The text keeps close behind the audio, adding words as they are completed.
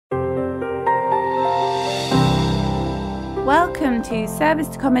Welcome to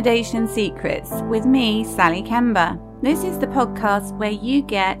Serviced Accommodation Secrets with me, Sally Kember. This is the podcast where you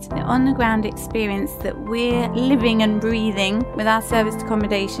get the on-the-ground experience that we're living and breathing with our serviced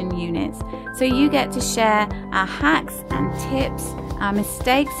accommodation units. So you get to share our hacks and tips, our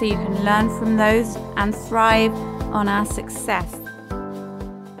mistakes, so you can learn from those and thrive on our success.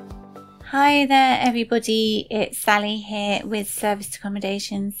 Hi there everybody, it's Sally here with Serviced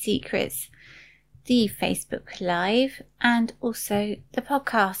Accommodation Secrets, the Facebook Live and also the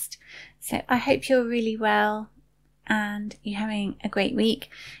podcast. So I hope you're really well and you're having a great week.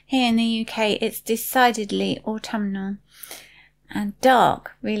 Here in the UK it's decidedly autumnal and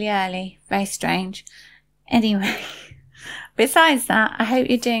dark really early, very strange. Anyway, besides that, I hope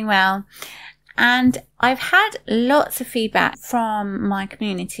you're doing well. And I've had lots of feedback from my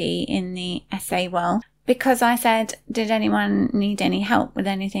community in the SA world because I said, did anyone need any help with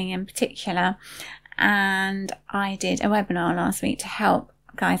anything in particular? And I did a webinar last week to help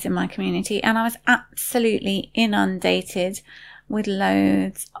guys in my community, and I was absolutely inundated with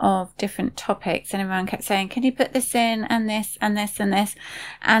loads of different topics, and everyone kept saying, can you put this in and this and this and this?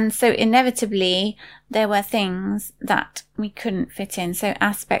 And so inevitably there were things that we couldn't fit in. So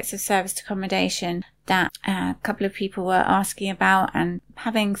aspects of serviced accommodation that a couple of people were asking about and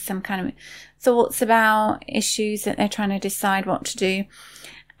having some kind of thoughts about, issues that they're trying to decide what to do,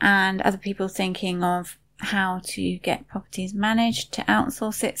 and other people thinking of how to get properties managed to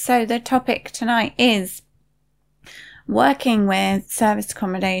outsource it. So the topic tonight is working with serviced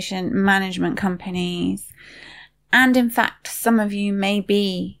accommodation management companies. And in fact, some of you may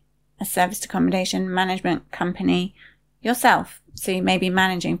be a serviced accommodation management company yourself. So you may be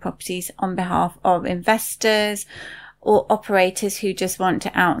managing properties on behalf of investors or operators who just want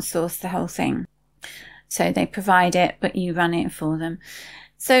to outsource the whole thing. So they provide it, but you run it for them.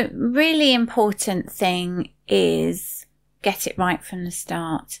 So really important thing is get it right from the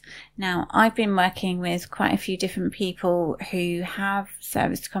start. Now, I've been working with quite a few different people who have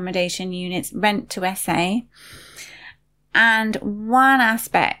serviced accommodation units, rent to SA. And one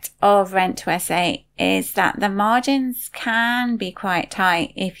aspect of rent to SA is that the margins can be quite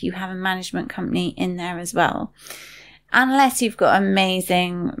tight if you have a management company in there as well. Unless you've got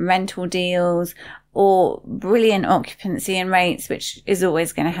amazing rental deals or brilliant occupancy and rates, which is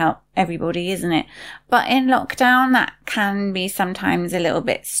always going to help everybody, isn't it? But in lockdown, that can be sometimes a little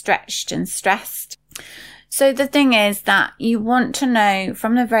bit stretched and stressed. So the thing is that you want to know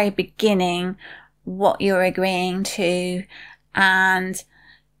from the very beginning what you're agreeing to, and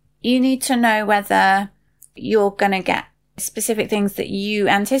you need to know whether you're going to get specific things that you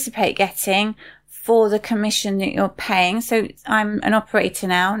anticipate getting for the commission that you're paying. So I'm an operator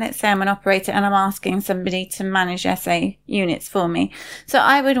now. Let's say I'm an operator and I'm asking somebody to manage SA units for me. So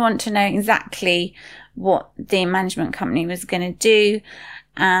I would want to know exactly what the management company was going to do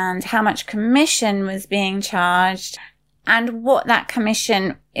and how much commission was being charged and what that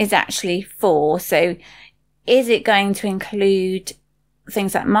commission is actually for. So is it going to include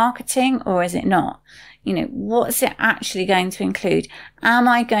things like marketing or is it not? You know, what's it actually going to include? Am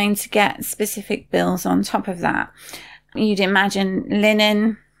I going to get specific bills on top of that? You'd imagine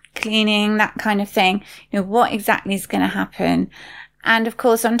linen, cleaning, that kind of thing. You know, what exactly is going to happen? And of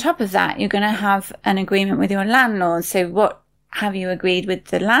course, on top of that, you're going to have an agreement with your landlord. So what have you agreed with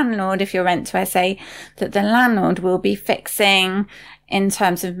the landlord if you're rent to SA that the landlord will be fixing in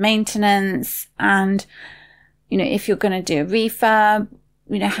terms of maintenance? And, you know, if you're going to do a refurb,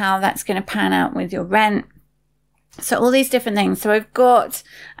 you know, how that's going to pan out with your rent. So all these different things. So I've got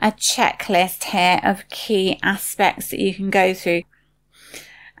a checklist here of key aspects that you can go through.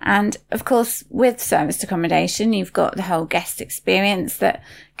 And of course, with serviced accommodation, you've got the whole guest experience that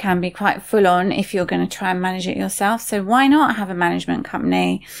can be quite full on if you're going to try and manage it yourself. So why not have a management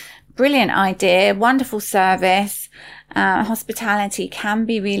company? Brilliant idea, wonderful service. Hospitality can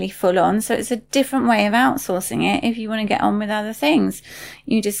be really full on. So it's a different way of outsourcing it if you want to get on with other things.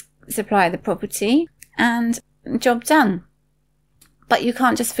 You just supply the property and job done. But you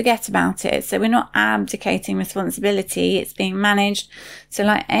can't just forget about it. So we're not abdicating responsibility. It's being managed. So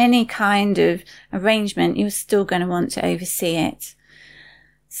like any kind of arrangement, you're still going to want to oversee it.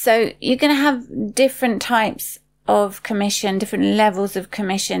 So you're going to have different types of commission, different levels of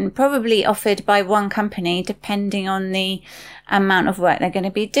commission, probably offered by one company depending on the amount of work they're going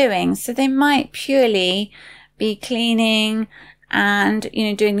to be doing. So they might purely be cleaning and, you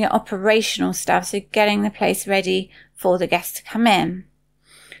know, doing the operational stuff, so getting the place ready for the guests to come in.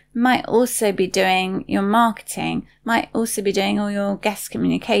 Might also be doing your marketing, might also be doing all your guest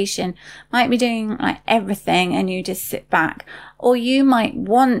communication, might be doing like everything and you just sit back. Or you might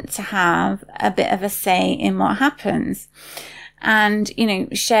want to have a bit of a say in what happens. and,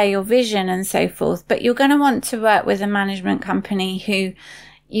 share your vision and so forth. But you're going to want to work with a management company who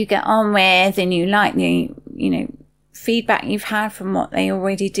you get on with and you like the, feedback you've had from what they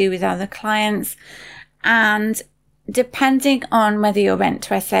already do with other clients. And depending on whether you're rent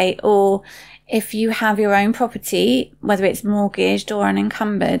to SA or if you have your own property, whether it's mortgaged or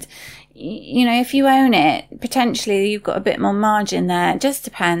unencumbered, if you own it, potentially you've got a bit more margin there. It just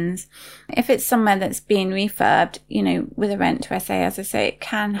depends. If it's somewhere that's being refurbed, with a rent to SA, as I say, it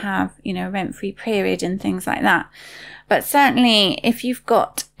can have, a rent-free period and things like that. But certainly if you've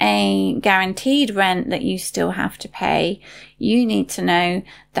got a guaranteed rent that you still have to pay, you need to know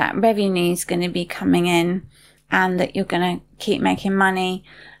that revenue is going to be coming in and that you're going to keep making money,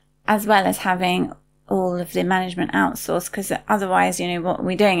 as well as having all of the management outsourced, because otherwise, what are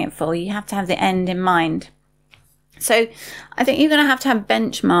we doing it for? You have to have the end in mind. So I think you're going to have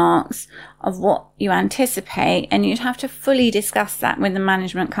benchmarks of what you anticipate, and you'd have to fully discuss that with the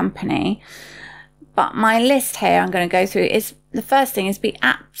management company. But my list here I'm going to go through is, the first thing is be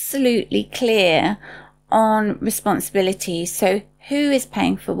absolutely clear on responsibilities. So who is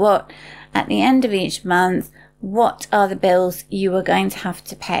paying for what at the end of each month? What are the bills you are going to have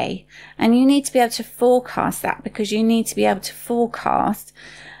to pay? And you need to be able to forecast that, because you need to be able to forecast,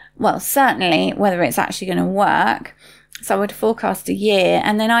 well, certainly whether it's actually going to work. So I would forecast a year,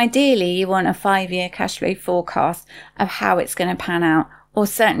 and then ideally you want a 5-year cash flow forecast of how it's going to pan out, or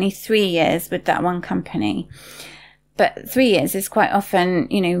certainly 3 years with that one company. But 3 years is quite often,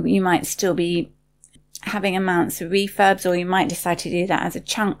 you might still be having amounts of refurbs, or you might decide to do that as a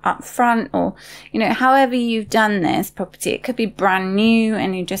chunk up front, or, however you've done this property. It could be brand new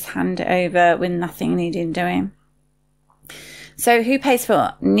and you just hand it over with nothing needed doing. So who pays for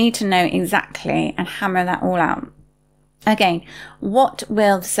what? Need to know exactly and hammer that all out. Again, what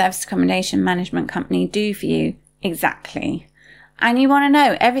will the service accommodation management company do for you exactly? And you want to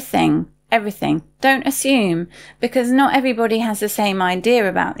know everything. Don't assume, because not everybody has the same idea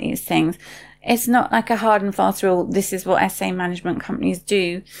about these things. It's not like a hard and fast rule, this is what SA management companies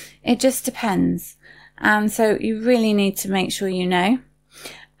do. It just depends. And so you really need to make sure you know.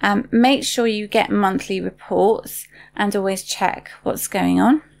 Make sure you get monthly reports and always check what's going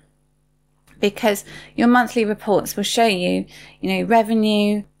on, because your monthly reports will show you,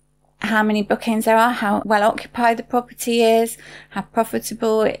 revenue, how many bookings there are, how well occupied the property is, how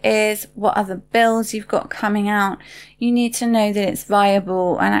profitable it is, what other bills you've got coming out. You need to know that it's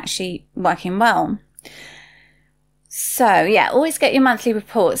viable and actually working well. So yeah, always get your monthly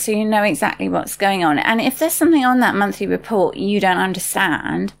report so you know exactly what's going on. And if there's something on that monthly report you don't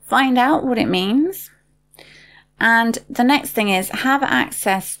understand, find out what it means. And the next thing is have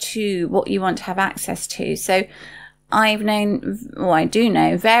access to what you want to have access to. So I do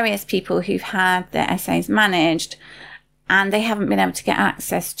know various people who've had their SAs managed and they haven't been able to get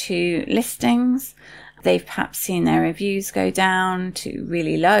access to listings. They've perhaps seen their reviews go down to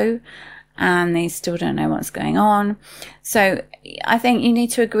really low and they still don't know what's going on. So I think you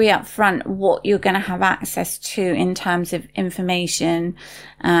need to agree up front what you're going to have access to in terms of information.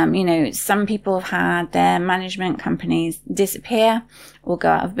 Some people have had their management companies disappear or go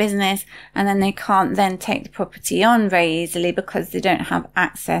out of business, and then they can't then take the property on very easily because they don't have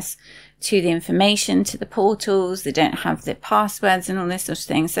access to the information, to the portals, they don't have the passwords and all this sort of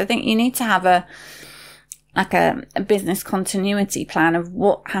thing. So I think you need to have a business continuity plan of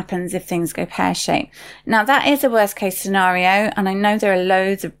what happens if things go pear-shaped. Now that is a worst case scenario, and I know there are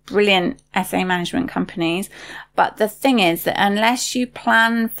loads of brilliant SA management companies, but the thing is that unless you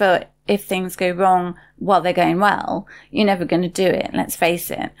plan for if things go wrong while they're going well, you're never going to do it, let's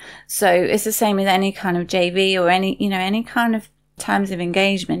face it. So it's the same with any kind of JV or any kind of terms of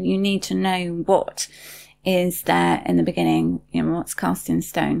engagement. You need to know what is there in the beginning, what's cast in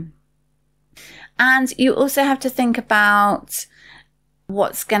stone. And you also have to think about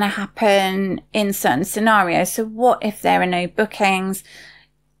what's going to happen in certain scenarios. So what if there are no bookings?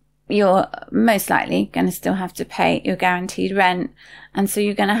 You're most likely going to still have to pay your guaranteed rent. And so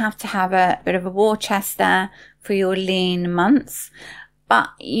you're going to have a bit of a war chest there for your lean months. But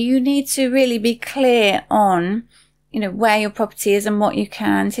you need to really be clear on, where your property is and what you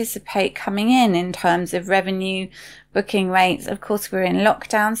can anticipate coming in terms of revenue, booking rates. Of course, we're in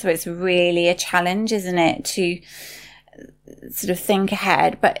lockdown, so it's really a challenge, isn't it, to sort of think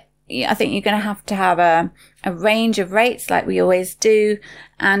ahead. But I think you're going to have a range of rates like we always do.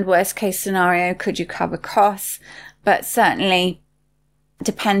 And worst case scenario, could you cover costs? But certainly,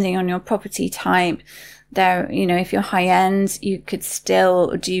 depending on your property type, if you're high end, you could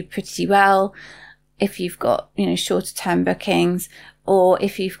still do pretty well. If you've got, shorter term bookings, Or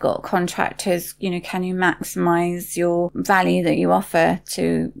if you've got contractors, can you maximize your value that you offer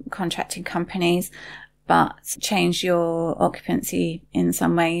to contracting companies, but change your occupancy in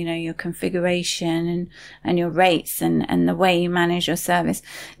some way, your configuration and your rates and the way you manage your service.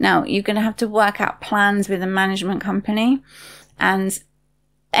 Now, you're going to have to work out plans with a management company, and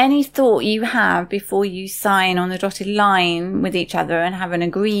any thought you have before you sign on the dotted line with each other and have an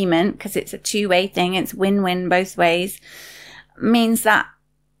agreement, because it's a two-way thing, it's win-win both ways, means that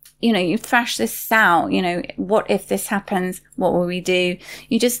you thrash this out, what if this happens? What will we do?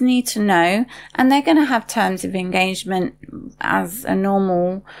 You just need to know. And they're going to have terms of engagement as a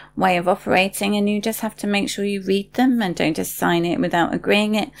normal way of operating. And you just have to make sure you read them and don't just sign it without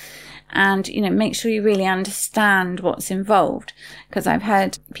agreeing it. And, make sure you really understand what's involved. Because I've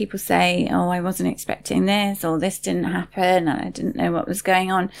heard people say, oh, I wasn't expecting this, or this didn't happen, and I didn't know what was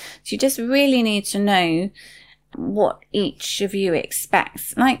going on. So you just really need to know what each of you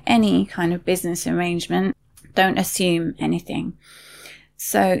expects. Like any kind of business arrangement, don't assume anything.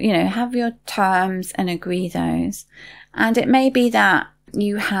 So, have your terms and agree those. And it may be that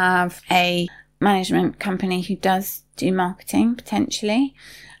you have a management company who does do marketing potentially.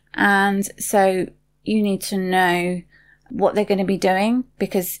 And so you need to know what they're going to be doing,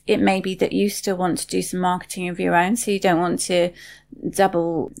 because it may be that you still want to do some marketing of your own. So you don't want to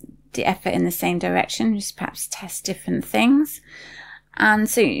double the effort in the same direction, just perhaps test different things. And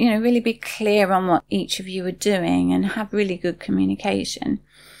so, really be clear on what each of you are doing and have really good communication.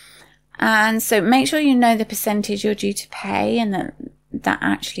 And so make sure you know the percentage you're due to pay, and that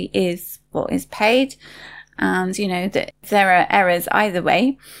actually is what is paid. And, that if there are errors either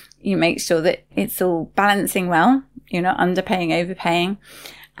way, you make sure that it's all balancing well. You're not underpaying, overpaying,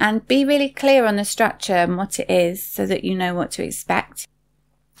 and be really clear on the structure and what it is so that you know what to expect.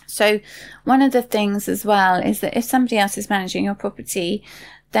 So one of the things as well is that if somebody else is managing your property,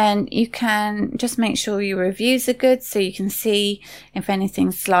 then you can just make sure your reviews are good so you can see if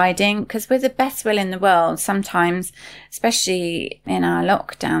anything's sliding. Because with the best will in the world, sometimes, especially in our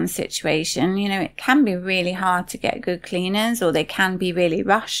lockdown situation, it can be really hard to get good cleaners, or they can be really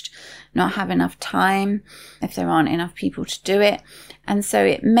rushed, not have enough time if there aren't enough people to do it. And so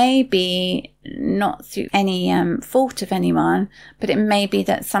it may be not through any fault of anyone, but it may be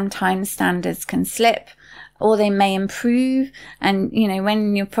that sometimes standards can slip, or they may improve. And,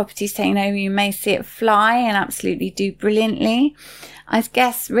 when your property's taken over, you may see it fly and absolutely do brilliantly. I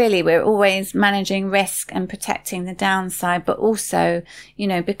guess really we're always managing risk and protecting the downside, but also,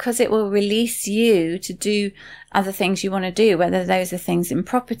 because it will release you to do other things you want to do, whether those are things in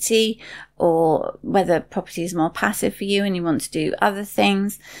property or whether property is more passive for you and you want to do other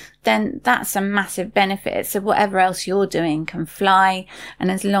things, then that's a massive benefit. So whatever else you're doing can fly.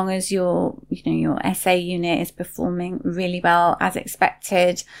 And as long as your SA unit is performing really well as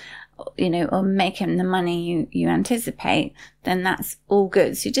expected, or making the money you anticipate, then that's all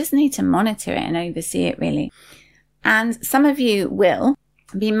good. So you just need to monitor it and oversee it really. And some of you will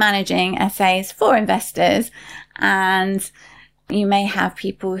be managing SAs for investors, and you may have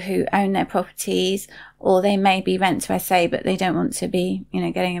people who own their properties, or they may be rent to SA, but they don't want to be,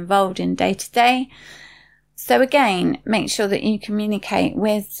 getting involved in day to day. So again, make sure that you communicate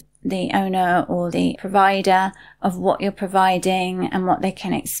with the owner or the provider of what you're providing and what they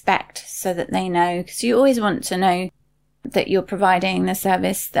can expect, so that they know, because you always want to know that you're providing the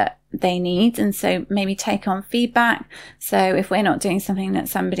service that they need. And so maybe take on feedback. So if we're not doing something that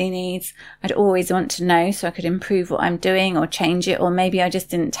somebody needs, I'd always want to know so I could improve what I'm doing or change it, or maybe I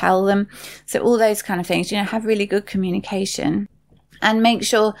just didn't tell them. So all those kind of things, have really good communication, and make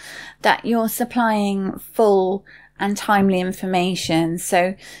sure that you're supplying full and timely information,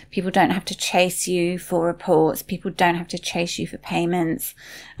 so people don't have to chase you for reports, people don't have to chase you for payments.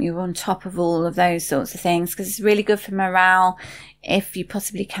 You're on top of all of those sorts of things, because it's really good for morale if you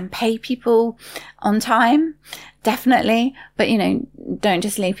possibly can pay people on time, definitely. But, don't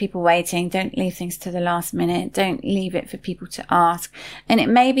just leave people waiting. Don't leave things to the last minute. Don't leave it for people to ask. And it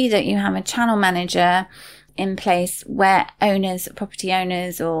may be that you have a channel manager in place where property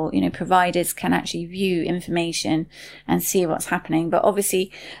owners or, providers can actually view information and see what's happening. But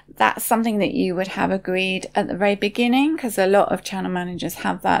obviously that's something that you would have agreed at the very beginning, because a lot of channel managers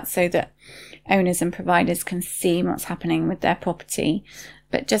have that, so that owners and providers can see what's happening with their property.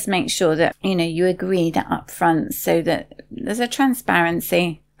 But just make sure that, you agree that up front, so that there's a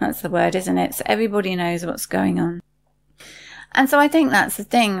transparency. That's the word, isn't it? So everybody knows what's going on. And so I think that's the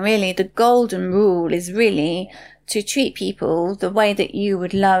thing, really. The golden rule is really to treat people the way that you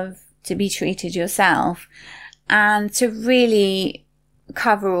would love to be treated yourself, and to really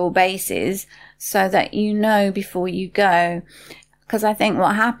cover all bases so that before you go. Because I think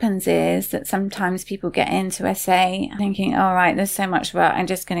what happens is that sometimes people get into SA thinking, all right, there's so much work, I'm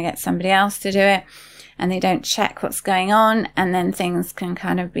just going to get somebody else to do it. And they don't check what's going on. And then things can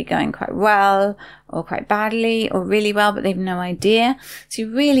kind of be going quite well or quite badly or really well, but they've no idea. So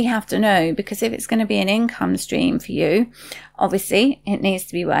you really have to know, because if it's going to be an income stream for you, obviously it needs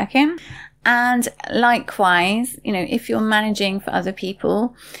to be working. And likewise, if you're managing for other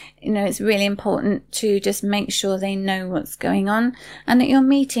people, it's really important to just make sure they know what's going on and that you're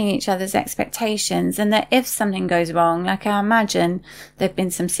meeting each other's expectations, and that if something goes wrong, like I imagine there've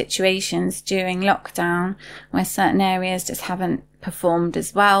been some situations during lockdown where certain areas just haven't performed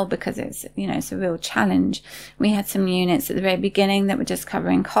as well because it's a real challenge. We had some units at the very beginning that were just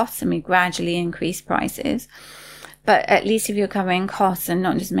covering costs, and we gradually increased prices. But at least if you're covering costs and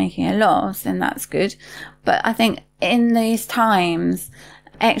not just making a loss, then that's good. But I think in these times,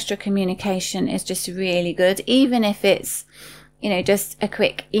 extra communication is just really good. Even if it's, just a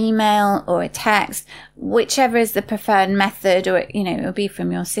quick email or a text, whichever is the preferred method, or, it'll be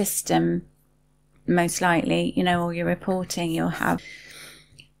from your system, most likely, or your reporting you'll have.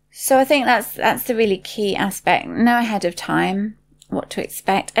 So I think that's the really key aspect. Know ahead of time what to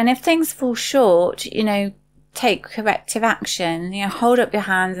expect. And if things fall short, take corrective action, hold up your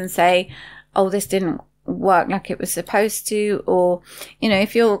hands and say, oh, this didn't work like it was supposed to. Or,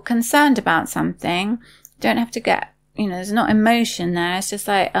 if you're concerned about something, don't have to get, there's not emotion there. It's just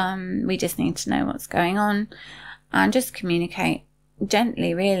like, we just need to know what's going on and just communicate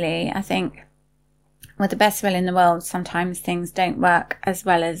gently, really. I think with the best will in the world, sometimes things don't work as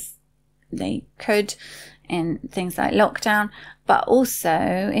well as they could in things like lockdown. But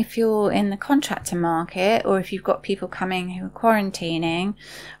also, if you're in the contractor market, or if you've got people coming who are quarantining,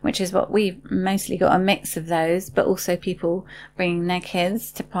 which is what we've mostly got, a mix of those, but also people bringing their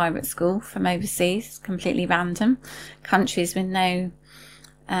kids to private school from overseas, completely random countries with no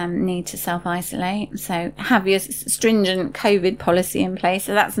need to self-isolate. So have your stringent COVID policy in place.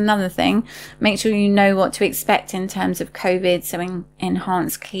 So that's another thing. Make sure you know what to expect in terms of COVID. So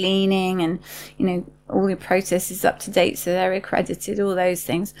enhanced cleaning and, all your processes up to date so they're accredited, all those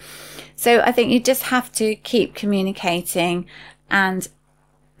things. So I think you just have to keep communicating and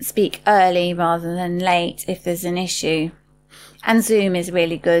speak early rather than late if there's an issue. And Zoom is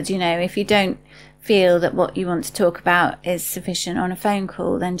really good. If you don't feel that what you want to talk about is sufficient on a phone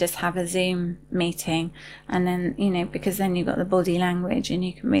call, then just have a Zoom meeting. And then, because then you've got the body language and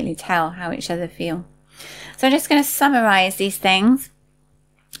you can really tell how each other feel. So I'm just going to summarize these things.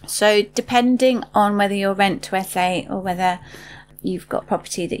 So depending on whether you're rent to SA or whether you've got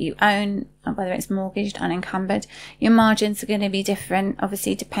property that you own, or whether it's mortgaged, unencumbered, your margins are going to be different,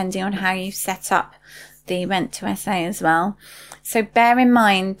 obviously, depending on how you've set up the rent to SA as well. So bear in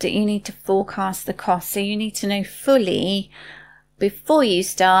mind that you need to forecast the cost. So you need to know fully before you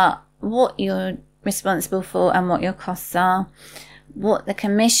start what you're responsible for and what your costs are, what the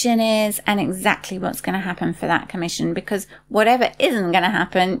commission is, and exactly what's going to happen for that commission, because whatever isn't going to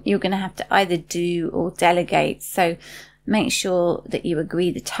happen, you're going to have to either do or delegate. So make sure that you agree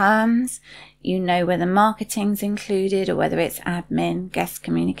the terms, whether marketing's included or whether it's admin, guest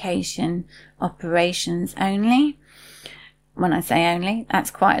communication, operations only. When I say only,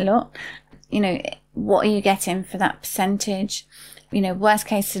 that's quite a lot. What are you getting for that percentage? Worst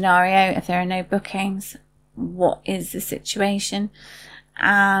case scenario, if there are no bookings, what is the situation?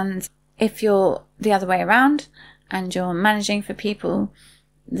 And if you're the other way around and you're managing for people,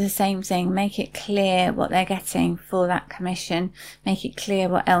 the same thing. Make it clear what they're getting for that commission. Make it clear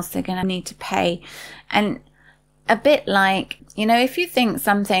what else they're going to need to pay. And a bit like, if you think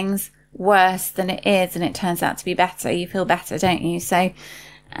something's worse than it is and it turns out to be better, you feel better, don't you? So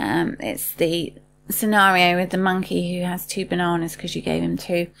it's the scenario with the monkey who has 2 bananas because you gave him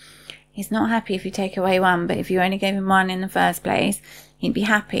 2. He's not happy if you take away 1, but if you only gave him 1 in the first place, he'd be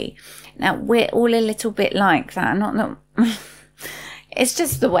happy. Now, we're all a little bit like that. Not that it's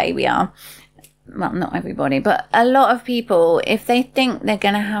just the way we are. Well, not everybody, but a lot of people, if they think they're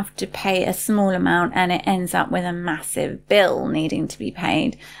going to have to pay a small amount and it ends up with a massive bill needing to be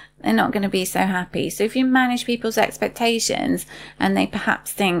paid, they're not going to be so happy. So if you manage people's expectations and they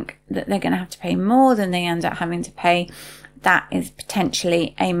perhaps think that they're going to have to pay more than they end up having to pay, that is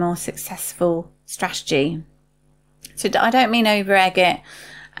potentially a more successful strategy. So I don't mean over egg it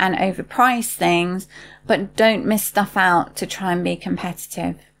and overprice things, but don't miss stuff out to try and be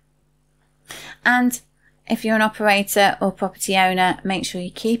competitive. And if you're an operator or property owner, make sure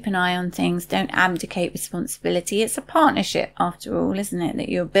you keep an eye on things. Don't abdicate responsibility. It's a partnership after all, isn't it, that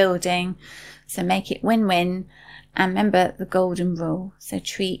you're building? So make it win-win. And remember the golden rule. So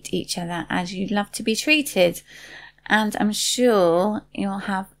treat each other as you'd love to be treated. and I'm sure you'll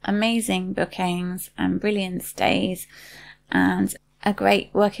have amazing bookings and brilliant stays and a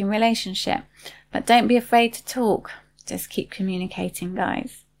great working relationship. But don't be afraid to talk. Just keep communicating,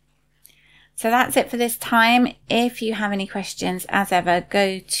 guys. So that's it for this time. If you have any questions, as ever,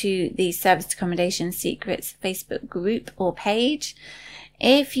 go to the Serviced Accommodation Secrets Facebook group or page.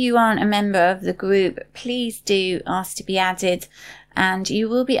 If you aren't a member of the group, please do ask to be added, and you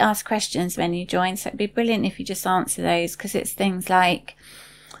will be asked questions when you join. So it'd be brilliant if you just answer those, because it's things like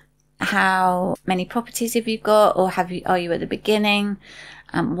how many properties have you got, or are you at the beginning?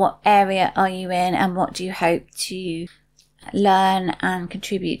 What area are you in, and what do you hope to learn and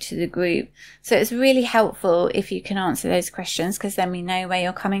contribute to the group? So it's really helpful if you can answer those questions, because then we know where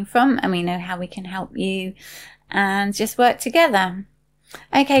you're coming from and we know how we can help you and just work together.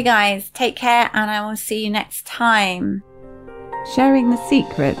 Okay guys, take care, and I will see you next time. Sharing the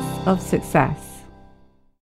secrets of success.